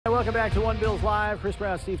welcome back to One Bills Live. Chris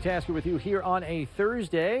Brown, Steve Tasker with you here on a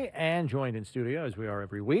Thursday, and joined in studio, as we are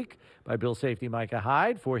every week, by Bill safety Micah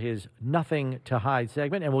Hyde for his Nothing to Hide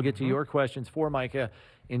segment. And we'll get to your questions for Micah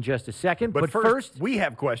in just a second. But first, we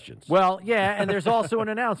have questions. Well, yeah, and there's also an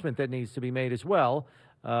announcement that needs to be made as well.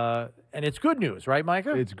 And it's good news, right,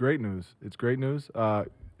 Micah? It's great news. It's great news. Am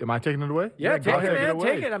I taking it away? Yeah, take it, man.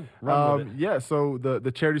 Take it. I'm running with it. Yeah, so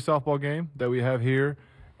the charity softball game that we have here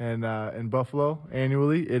in Buffalo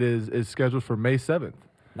annually, it is scheduled for May 7th.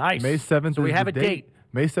 Nice. May 7th. So we have a date.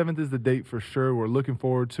 May 7th is the date for sure. We're looking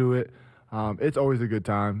forward to it. It's always a good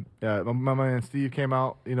time. My man Steve came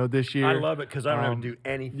out, this year. I love it because I don't have to do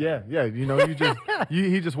anything. Yeah.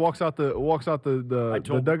 He just walks out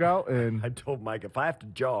the dugout, and I told Mike, if I have to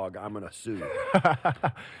jog, I'm gonna sue.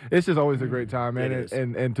 It's just always a great time, man, It is.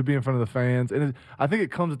 and to be in front of the fans, and I think it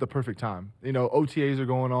comes at the perfect time. OTAs are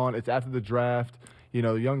going on. It's after the draft.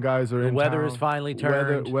 Young guys are in The weather town. is finally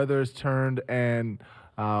turned. Weather is turned, and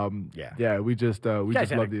we just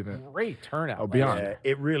love the event. Great turnout. Oh, beyond. Yeah,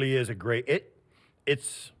 it really is a great.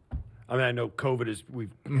 It's. I mean, I know COVID is.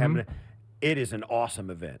 It is an awesome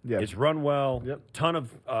event. Yeah. It's run well. Yep. Ton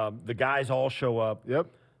of the guys all show up. Yep.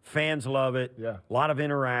 Fans love it. Yeah. A lot of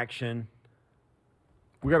interaction.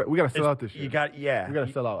 We got to sell out this year. You got We got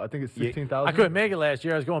to sell out. I think it's 16,000. I couldn't make it last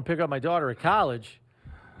year. I was going to pick up my daughter at college.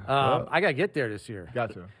 I got to get there this year.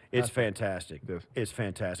 Got to. It's fantastic. It is. It's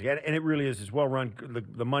fantastic, and it really is. It's well run.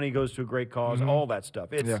 The money goes to a great cause. All that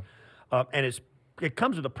stuff. It's and it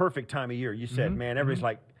comes at the perfect time of year. You said, man, everybody's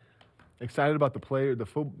like Excited about the player,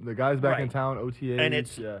 the guys back in Right. town, OTAs. And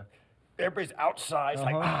it's everybody's outside. It's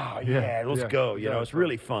like, Yeah. let's Yeah. go. Yeah. It's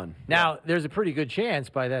really fun. Now, there's a pretty good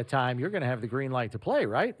chance by that time you're going to have the green light to play,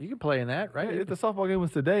 right? You can play in that, right? If the softball game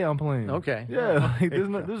was today, I'm playing. Okay. Yeah,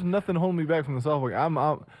 there's nothing holding me back from the softball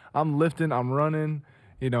game. I'm lifting, I'm running.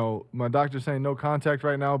 My doctor's saying no contact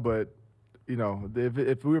right now, but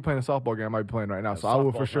if we were playing a softball game, I might be playing right now. So I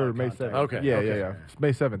will for sure May 7th. Okay. Yeah.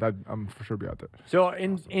 May 7th, I'm for sure be out there. So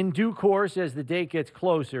in due course, as the date gets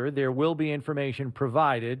closer, there will be information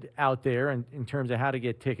provided out there in terms of how to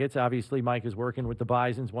get tickets. Obviously, Mike is working with the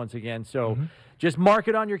Bisons once again. So just mark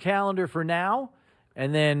it on your calendar for now.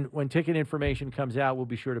 And then when ticket information comes out, we'll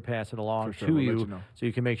be sure to pass it along to we'll you, let you know. so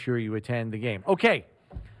you can make sure you attend the game. Okay.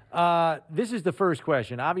 This is the first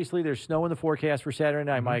question. Obviously, there's snow in the forecast for Saturday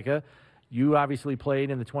night, Micah. You obviously played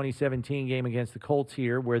in the 2017 game against the Colts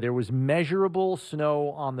here, where there was measurable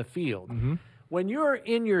snow on the field. When you're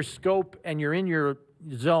in your scope and you're in your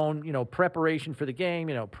zone, preparation for the game,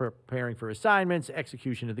 preparing for assignments,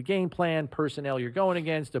 execution of the game plan, personnel you're going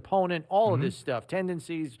against, opponent, all of this stuff,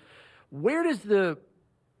 tendencies, where does the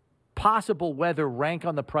possible weather rank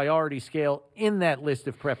on the priority scale in that list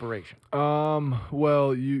of preparation?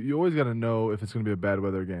 Well, you always got to know if it's going to be a bad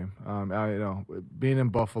weather game. Being in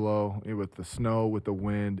Buffalo with the snow, with the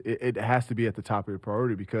wind, it has to be at the top of your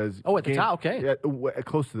priority because at the top, okay, yeah,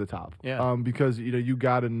 close to the top. Yeah, because you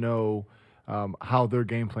got to know how their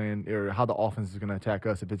game plan or how the offense is going to attack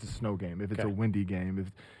us if it's a snow game, if it's a windy game,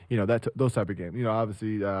 if those type of games.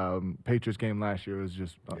 Obviously, Patriots game last year was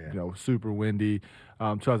just super windy.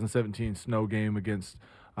 2017 snow game against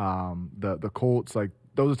the Colts, like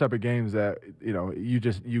those are the type of games that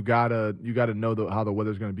you gotta know how the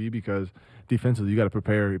weather's going to be, because defensively you got to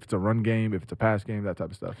prepare if it's a run game, if it's a pass game, that type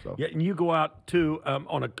of stuff. So yeah, and you go out too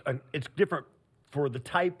it's different for the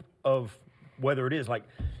type of weather it is. Like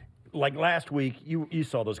last week, you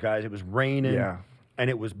saw those guys. It was raining, and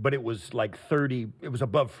it was like 30. It was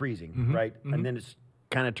above freezing, right? And then it's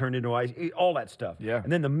kind of turned into ice, all that stuff. Yeah.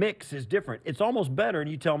 And then the mix is different. It's almost better,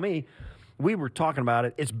 and you tell me, we were talking about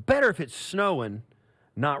it, it's better if it's snowing,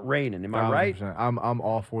 not raining. Am I right? I'm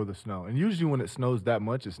all for the snow. And usually when it snows that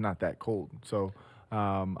much, it's not that cold. So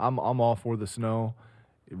I'm all for the snow.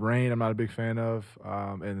 Rain, I'm not a big fan of,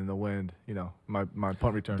 and then the wind. My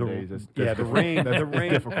punt return days. The rain. The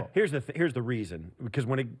rain. Difficult. Here's the reason, because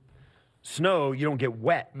when it snow, you don't get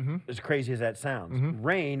wet. As crazy as that sounds,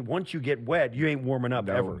 rain. Once you get wet, you ain't warming up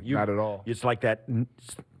ever. Not at all. It's like that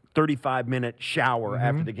 35-minute shower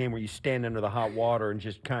after the game where you stand under the hot water and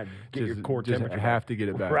just kind of get your core temperature. I have to get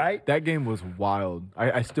it back. Right? That game was wild.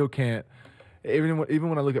 I still can't. Even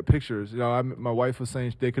when I look at pictures, my wife was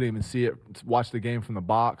saying they couldn't even see it, watch the game from the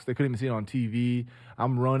box. They couldn't even see it on TV.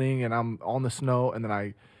 I'm running and I'm on the snow, and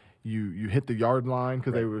then you hit the yard line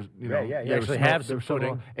because they were, you actually have some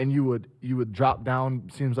footing, and you would drop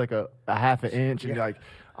down. Seems like a half an inch, and you're like,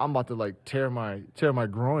 I'm about to tear my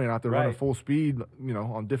groin out there running full speed,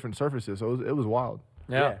 on different surfaces. So it was wild.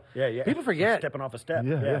 Yeah. Yeah. People forget stepping off a step.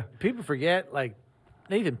 Yeah. People forget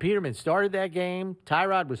Nathan Peterman started that game.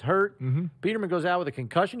 Tyrod was hurt. Peterman goes out with a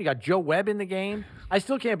concussion. You got Joe Webb in the game. I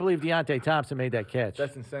still can't believe Deontay Thompson made that catch.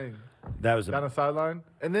 That's insane. That was down the sideline,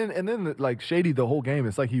 and then like Shady the whole game.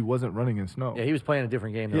 It's like he wasn't running in snow. Yeah, he was playing a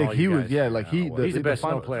different game. Than all he you was. guys. Yeah, like he's the best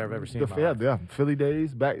snow player I've ever seen. Yeah, Philly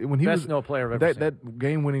days back when he was snow player I've ever seen. That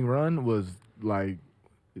game-winning run was like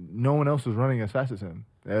no one else was running as fast as him.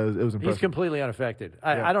 It was impressive. He's completely unaffected.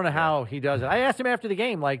 I don't know how he does it. I asked him after the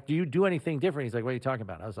game, like, do you do anything different? He's like, what are you talking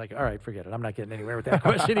about? I was like, all right, forget it. I'm not getting anywhere with that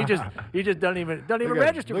question. He just doesn't even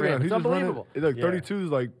register for him. It's unbelievable. Look, 32 is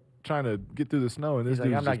like trying to get through the snow, and this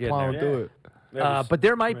dude's just plowing through it. But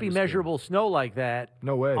there might be measurable snow like that.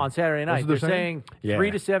 No way. On Saturday night. They're saying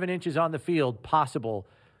 3 to 7 inches on the field possible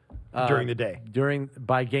during the day.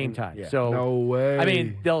 By game time. Yeah. So no way. I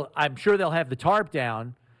mean, I'm sure they'll have the tarp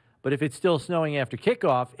down. But if it's still snowing after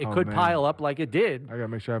kickoff, it could pile up like it did. I got to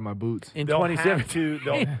make sure I have my boots. In 2017.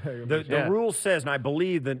 The rule says, and I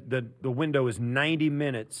believe that the window is 90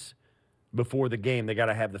 minutes before the game. They got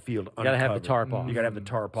to have the field uncovered. You got to have the tarp off. You got to have the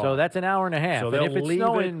tarp off. So that's an hour and a half. So and if it's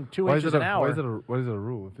snowing 2 inches an hour. Why is it a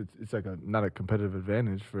rule? If it's like not a competitive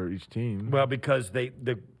advantage for each team. Well, because they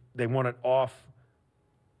want it off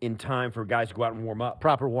in time for guys to go out and warm up.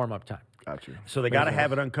 Proper warm-up time. Gotcha. So they got to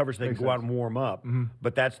have it uncovered so they can go out and warm up.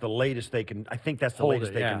 But that's the latest they can. I think that's the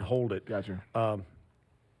latest they can hold it. Gotcha.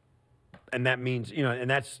 And that means, and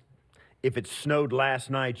that's if it snowed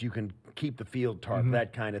last night, you can keep the field tarp,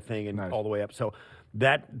 that kind of thing, and all the way up. So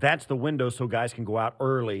that's the window so guys can go out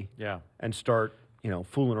early and start,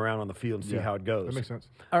 fooling around on the field and see how it goes. That makes sense.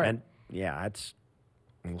 All right. And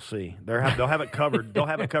we'll see. They'll have it covered. They'll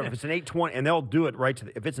have it covered. If it's an 8:20, and they'll do it right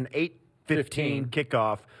to if it's an 8:15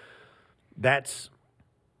 kickoff. That's,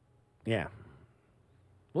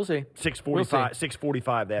 We'll see. 6:45.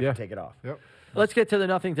 6:45. They have to take it off. Yep. Let's get to the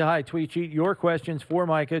Nothing to Hide tweet sheet. Your questions for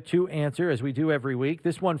Micah to answer, as we do every week.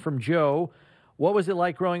 This one from Joe. What was it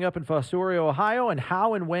like growing up in Fostoria, Ohio, and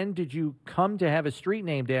how and when did you come to have a street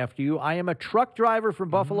named after you? I am a truck driver from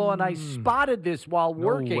Buffalo, and I spotted this while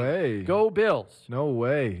working. No way. Go Bills. No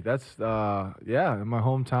way. That's, in my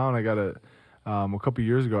hometown, I got a couple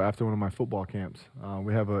years ago after one of my football camps.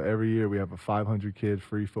 Every year we have a 500-kid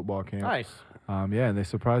free football camp. Nice. And they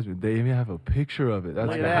surprised me. They even have a picture of it. That's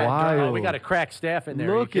Look at that. wild. We got a crack staff in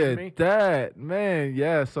there. Look at that, man.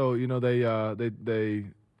 Yeah. So they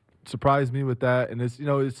surprised me with that, and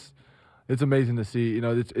it's amazing to see.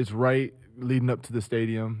 It's right leading up to the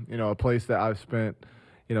stadium. A place that I've spent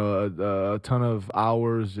a ton of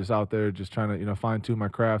hours just out there, just trying to fine tune my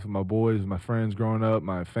craft with my boys, my friends growing up,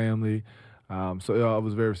 my family. I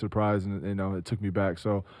was very surprised, and it took me back.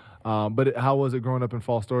 So, but how was it growing up in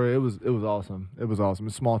Fostoria? It was awesome. It was awesome.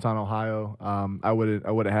 It's small town Ohio. I wouldn't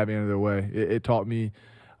have it any other way. It taught me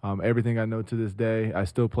everything I know to this day. I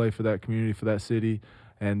still play for that community, for that city.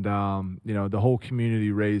 And the whole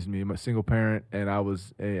community raised me. I'm a single parent, and I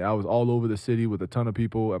was all over the city with a ton of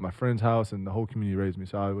people at my friend's house, and the whole community raised me.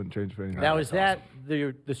 So I wouldn't change for anything. Now, is that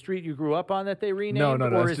the street you grew up on that they renamed? No.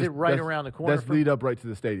 Or is it right around the corner? That's lead up right to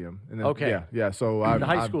the stadium. And then, okay. Yeah. So the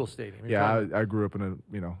high school stadium. I grew up in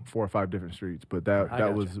 4 or 5 different streets, but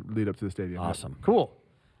that was lead up to the stadium. Awesome. Cool.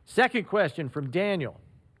 Second question from Daniel.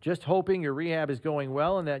 Just hoping your rehab is going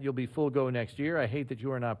well and that you'll be full go next year. I hate that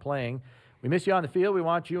you are not playing. We miss you on the field. We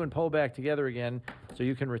want you and Poe back together again so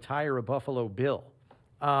you can retire a Buffalo Bill.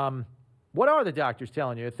 What are the doctors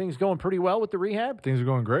telling you? Are things going pretty well with the rehab? Things are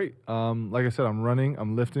going great. Like I said, I'm running.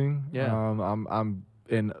 I'm lifting. Yeah. I'm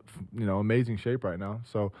in amazing shape right now.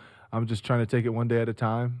 So I'm just trying to take it one day at a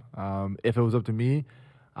time. If it was up to me,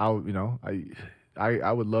 I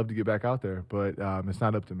would love to get back out there, but it's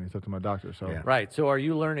not up to me. It's up to my doctor. So Right. So are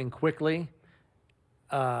you learning quickly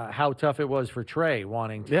how tough it was for Trey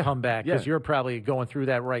wanting to come back? Because you're probably going through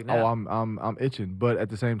that right now. Oh, I'm itching, but at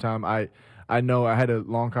the same time, I know I had a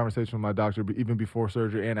long conversation with my doctor, even before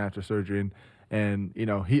surgery and after surgery, and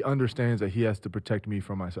he understands that he has to protect me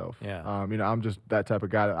from myself. Yeah. I'm just that type of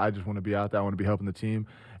guy that I just want to be out there. I want to be helping the team,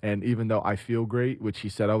 and even though I feel great, which he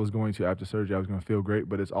said I was going to after surgery, I was going to feel great,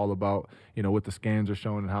 but it's all about what the scans are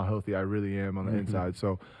showing and how healthy I really am on the inside.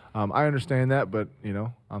 So I understand that, but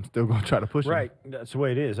I'm still going to try to push him. Right, that's the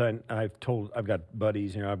way it is. I've got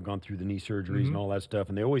buddies. I've gone through the knee surgeries and all that stuff,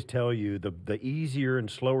 and they always tell you the easier and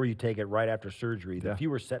slower you take it right after surgery, the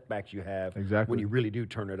fewer setbacks you have when you really do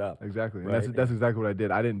turn it up. Exactly, right? and that's exactly what I did.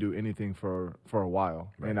 I didn't do anything for a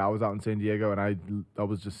while, and I was out in San Diego, and I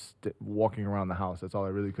was just walking around the house. That's all I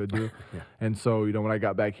really could do. And so when I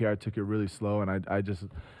got back here, I took it really slow, and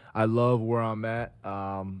I love where I'm at.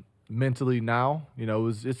 Mentally now,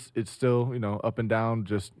 it's still, up and down,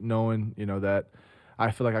 just knowing, that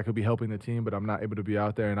I feel like I could be helping the team, but I'm not able to be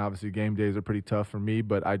out there. And obviously game days are pretty tough for me,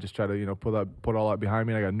 but I just try to, put all that behind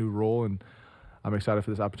me. And I got a new role, and I'm excited for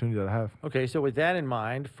this opportunity that I have. Okay, so with that in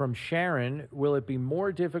mind, from Sharon, will it be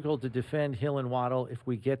more difficult to defend Hill and Waddle if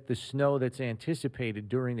we get the snow that's anticipated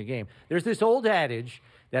during the game? There's this old adage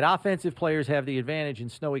that offensive players have the advantage in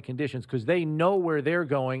snowy conditions because they know where they're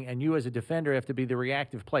going, and you as a defender have to be the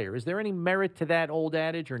reactive player. Is there any merit to that old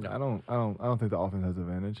adage or no? I don't think the offense has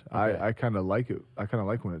advantage. Okay. I kind of like it. I kind of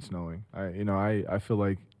like when it's snowing. I feel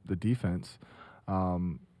like the defense.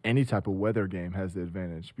 Any type of weather game has the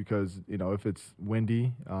advantage because, if it's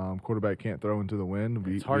windy, quarterback can't throw into the wind.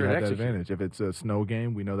 We have that advantage. If it's a snow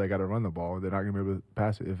game, we know they got to run the ball. They're not going to be able to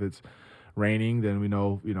pass it. If it's raining, then we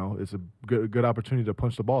know, it's a good opportunity to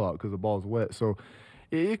punch the ball out because the ball is wet. So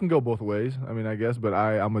it can go both ways, I guess, but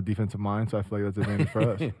I'm a defensive mind, so I feel like that's an advantage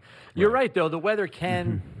for us. You're right, though. The weather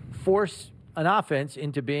can force an offense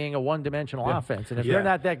into being a one-dimensional offense. And if they're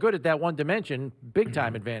not that good at that one dimension,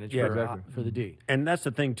 big-time advantage for the D. And that's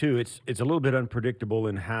the thing, too. It's a little bit unpredictable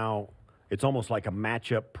in how it's almost like a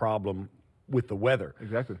matchup problem with the weather.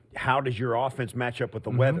 Exactly. How does your offense match up with the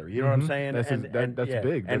weather? You know what I'm saying? That's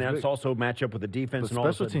big. And it's also match up with the defense. But and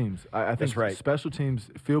all special teams, I think right. special teams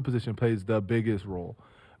field position plays the biggest role.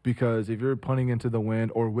 Because if you're punting into the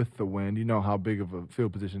wind or with the wind, you know how big of a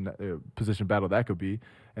field position battle that could be.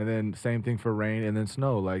 And then same thing for rain and then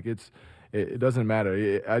snow. Like it doesn't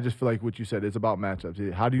matter. I just feel like what you said, it's about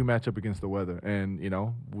matchups. How do you match up against the weather? And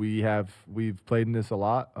we've played in this a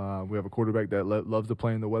lot. We have a quarterback that loves to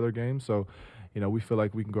play in the weather game. So, we feel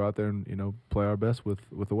like we can go out there and play our best with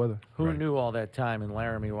the weather. Who knew all that time in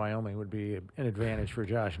Laramie, Wyoming would be an advantage for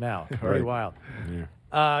Josh now? Pretty wild.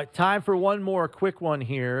 Yeah. Time for one more quick one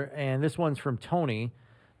here, and this one's from Tony.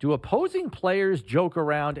 Do opposing players joke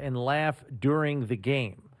around and laugh during the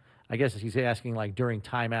game? I guess he's asking like during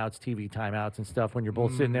timeouts, TV timeouts and stuff when you're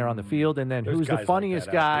both sitting there on the field. And then who's the funniest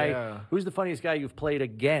guy? Yeah. Who's the funniest guy you've played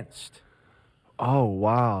against? Oh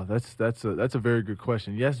wow, that's a very good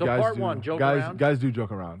question. Yes, so guys part do. One, joke around? Guys do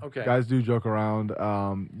joke around. Okay. Guys do joke around.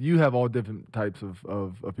 You have all different types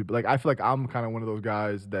of people. Like I feel like I'm kind of one of those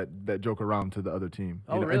guys that joke around to the other team.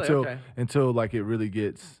 Really? Until like it really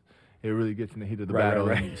gets in the heat of the battle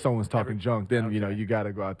and someone's talking junk. Then you got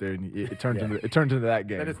to go out there and it turns into that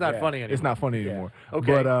game. Then it's not funny anymore. It's not funny anymore.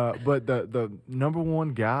 Okay. But the number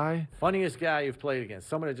one guy, funniest guy you've played against,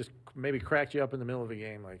 someone that just maybe cracked you up in the middle of a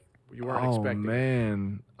game, like you weren't expecting. Oh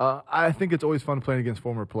man, I think it's always fun playing against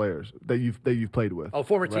former players that you've played with. Oh,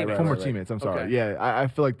 former teammates. Former teammates. I'm sorry. Okay. Yeah, I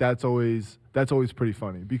feel like that's always pretty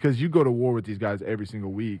funny because you go to war with these guys every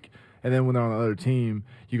single week, and then when they're on the other team,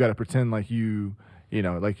 you got to pretend like you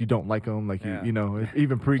don't like them, like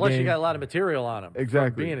even pregame. Plus, you got a lot of material on them.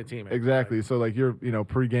 Exactly. Being a teammate. Exactly. So like you're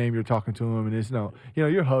pregame, you're talking to them, and it's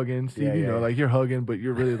you're hugging, Steve. Like you're hugging, but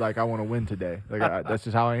you're really like, I want to win today. Like that's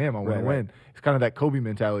just how I am. I want to win. It's kind of that Kobe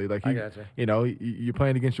mentality. Like I gotcha. You're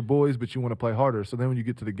playing against your boys, but you want to play harder. So then when you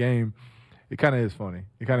get to the game, it kind of is funny.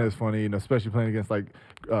 Especially playing against like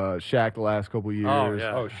Shaq the last couple of years. Oh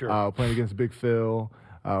yeah. Oh sure. Playing against Big Phil.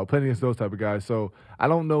 Playing against those type of guys. So I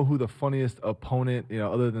don't know who the funniest opponent,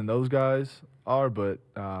 other than those guys are, but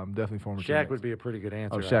definitely former Shaq teammates. would be a pretty good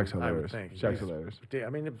answer. Oh, Shaq's hilarious. I would think. Shaq's hilarious. I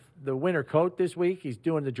mean, the winter coat this week, he's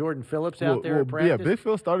doing the Jordan Phillips out there at practice. Yeah, Big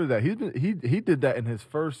Phil started that. He did that in his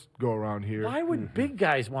first go around here. Why would big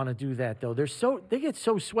guys want to do that though? They get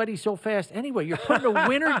so sweaty so fast. Anyway, you're putting a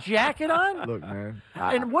winter jacket on. Look, man.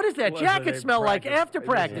 And what does that jacket smell like after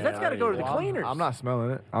practice? Yeah, That's got to go to the cleaners. I'm not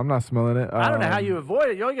smelling it. I don't know how you avoid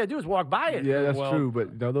it. All you got to do is walk by it. Yeah, that's true.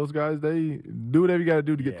 But those guys, they do whatever you got to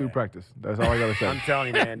do to get through practice. That's all I got to say. I'm telling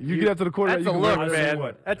you, man. You get up to the quarterback. That's a look, man.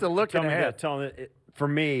 What? That's a look and a half. For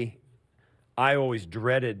me, I always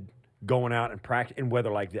dreaded going out and practice in weather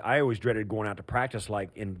like this. I always dreaded going out to practice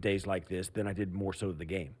like in days like this than I did more so the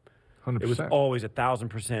game. 100%. It was always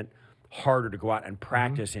 1,000% harder to go out and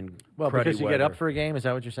practice in because you weather. get up for a game. Is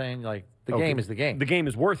that what you're saying? Like the game is the game. The game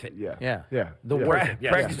is worth it. Yeah. Worth it.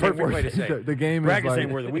 Yeah, Practice perfect way to say it. The game practice is like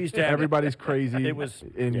ain't worth it. We used to have everybody's crazy. It was,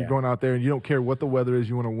 and you're going out there and you don't care what the weather is.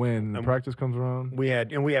 You want to win. And practice comes around. We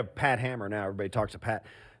have Pat Hammer now. Everybody talks to Pat.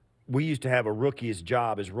 We used to have a rookie.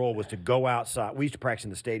 His role was to go outside. We used to practice in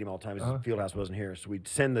the stadium all the time. The field house wasn't here, so we'd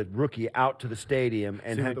send the rookie out to the stadium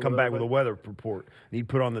and come back with a weather report. And he'd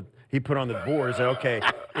put on the board and say, "Okay,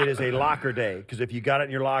 it is a locker day because if you got it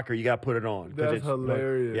in your locker, you got to put it on." That's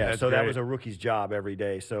hilarious. Yeah, That's so great. that was a rookie's job every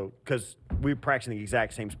day. So because we were practicing the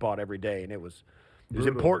exact same spot every day, and it was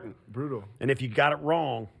important. Brutal. And if you got it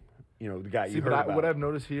wrong, the guy you heard about. What I've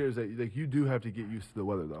noticed here is that you do have to get used to the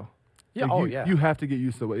weather though. Yeah, Like you have to get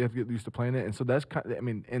used to it. You have to get used to playing it, and so that's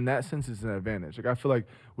in that sense, it's an advantage. Like I feel like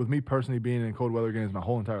with me personally being in cold weather games my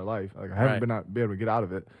whole entire life, like I haven't been able to get out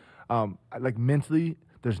of it. Like mentally,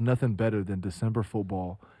 there's nothing better than December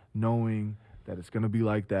football, knowing that it's going to be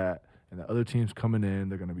like that, and the other team's coming in.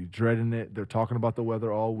 They're going to be dreading it. They're talking about the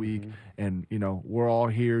weather all week, and we're all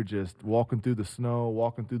here just walking through the snow,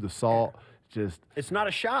 walking through the salt. It's not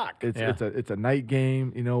a shock. It's a night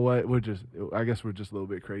game. You know what? I guess we're just a little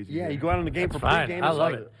bit crazy. Yeah, you go out on the game for pregame. I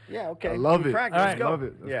love it. Yeah, okay. I love it. Practice. All right, Let's go. love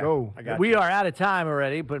it. Let's go. We are out of time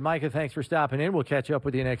already, but Micah, thanks for stopping in. We'll catch up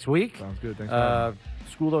with you next week. Sounds good. Thanks for having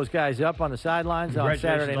me. School those guys up on the sidelines on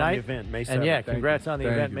Saturday night. On the event, May 7th. And congrats on the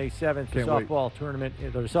event, May 7th. The softball tournament,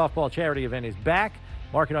 the softball charity event is back.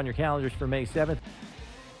 Mark it on your calendars for May 7th.